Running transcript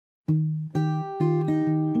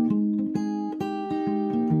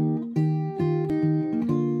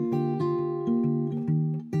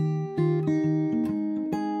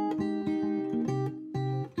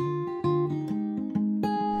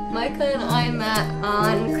met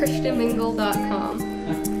on christianmingle.com,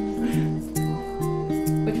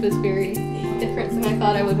 which was very different than I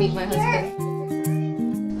thought I would meet my husband.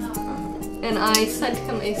 And I sent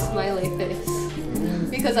him a smiley face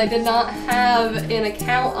because I did not have an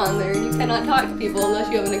account on there. You cannot talk to people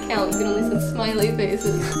unless you have an account. You can only send smiley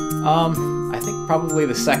faces. I think probably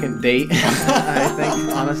the second date. I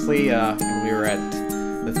think, honestly, when we were at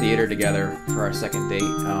the theater together for our second date,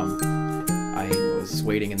 I was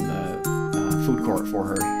waiting in the food court for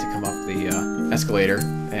her to come up the escalator,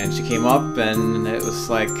 and she came up, and it was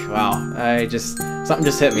like, wow, something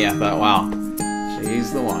just hit me. I thought, wow,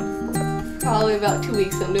 she's the one. Probably about 2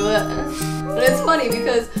 weeks into it. But it's funny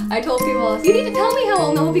because I told people, you need to tell me how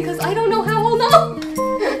I'll know because I don't know how I'll know.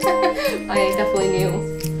 I definitely knew.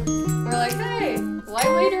 We're like, hey, why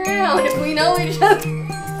wait around? If we know each other,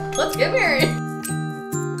 let's get married.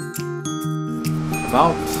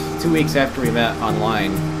 About 2 weeks after we met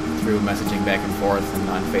online, through messaging back and forth and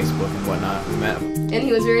on Facebook and whatnot, we met. And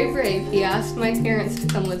he was very brave. He asked my parents to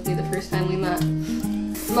come with me the first time we met.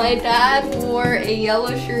 My dad wore a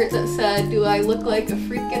yellow shirt that said, "Do I look like a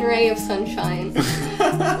freaking ray of sunshine?"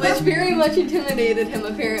 Which very much intimidated him,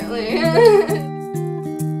 apparently.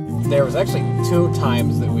 There was actually 2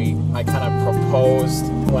 times that I kind of proposed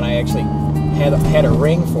when I actually had a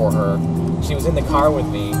ring for her. She was in the car with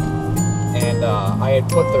me, and I had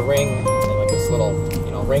put the ring in like this little,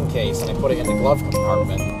 ring case, and I put it in the glove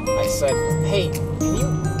compartment. I said, "Hey, can you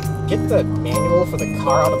get the manual for the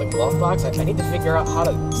car out of the glove box? I need to figure out how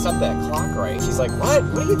to set that clock right." She's like, "What?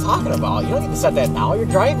 What are you talking about? You don't need to set that now. You're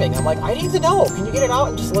driving." I'm like, "I need to know. Can you get it out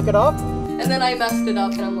and just look it up?" And then I messed it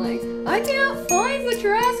up, and I'm like, I can't find what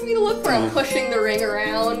you're asking me to look for. I'm pushing the ring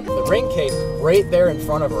around. The ring case is right there in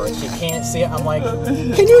front of her, and she can't see it. I'm like,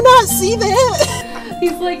 "Can you not see that?"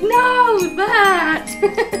 He's like, "No, that."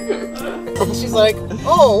 And she's like,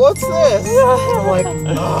 "Oh, what's this?" I'm like,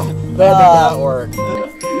 "Oh, that did not work."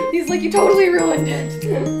 He's like, "You totally ruined it."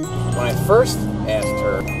 When I first asked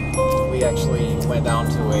her, we actually went down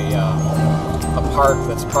to a park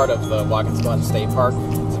that's part of the Watkins Glen State Park.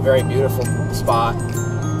 It's a very beautiful spot.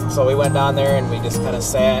 So we went down there and we just kind of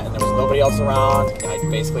sat, and there was nobody else around. I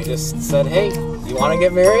basically just said, "Hey, you want to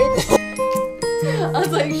get married?" I was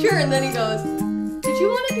like, "Sure," and then he goes, "Did you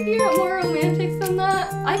want it to be more romantic than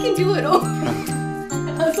that? I can do it over."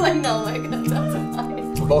 I was like, "No, Micah, that's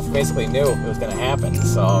fine." We both basically knew it was going to happen,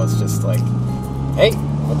 so it's just like, "Hey,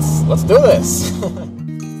 let's do this."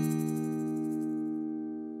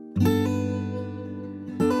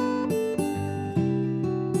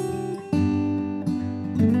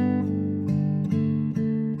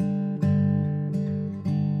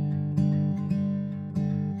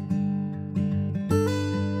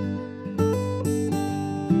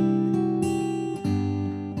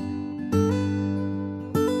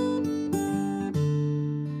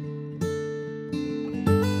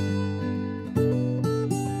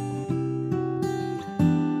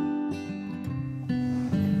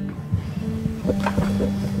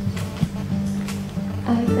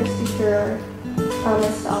 I, Christy,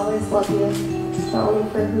 promise to always love you, not only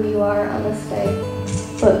for who you are on this day,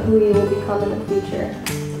 but who you will become in the future.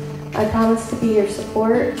 I promise to be your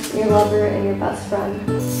support, your lover, and your best friend.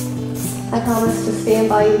 I promise to stand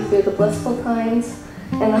by you through the blissful times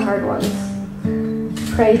and the hard ones.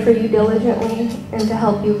 Pray for you diligently and to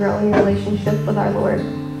help you grow in your relationship with our Lord.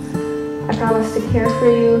 I promise to care for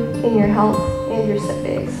you in your health and your sick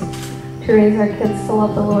days, to raise our kids to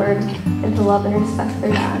love the Lord and to love and respect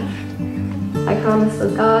their dad. I promise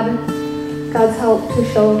with God's help, to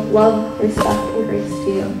show love, respect, and grace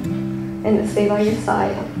to you, and to stay by your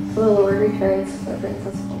side till the Lord returns and brings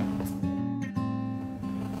us home.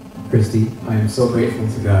 Christy, I am so grateful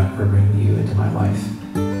to God for bringing you into my life.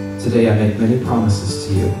 Today I make many promises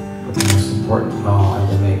to you, but the most important of all I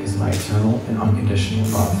will make is my eternal and unconditional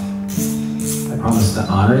love. I promise to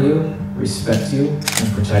honor you, respect you,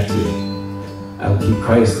 and protect you. I will keep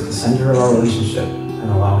Christ at the center of our relationship and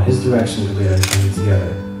allow His direction to lead our journey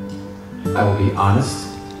together. I will be honest,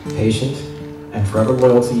 patient, and forever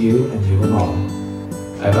loyal to you and you alone.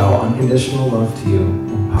 I vow unconditional love to you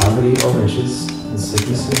in poverty or riches, in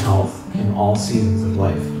sickness and health, in all seasons of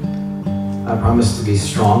life. I promise to be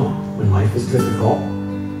strong when life is difficult,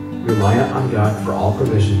 reliant on God for all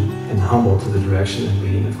provision, and humble to the direction and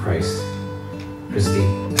leading of Christ. Christy,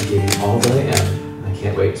 I give you all that I am, and I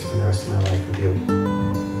can't wait to spend the rest of my life with you.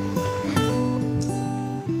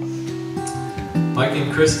 Micah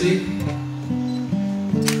and Christy,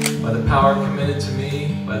 by the power committed to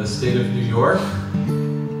me by the state of New York,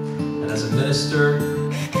 and as a minister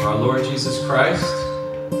of our Lord Jesus Christ,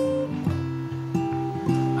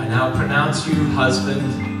 I now pronounce you husband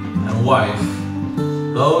and wife,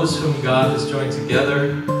 those whom God has joined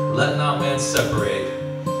together, let not man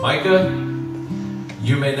separate. Micah,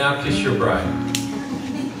 you may now kiss your bride.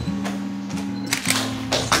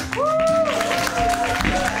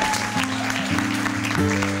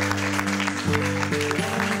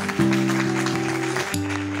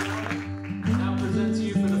 Now present to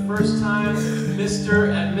you for the first time, Mr.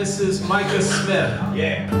 and Mrs. Micah Smith.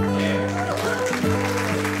 Yeah.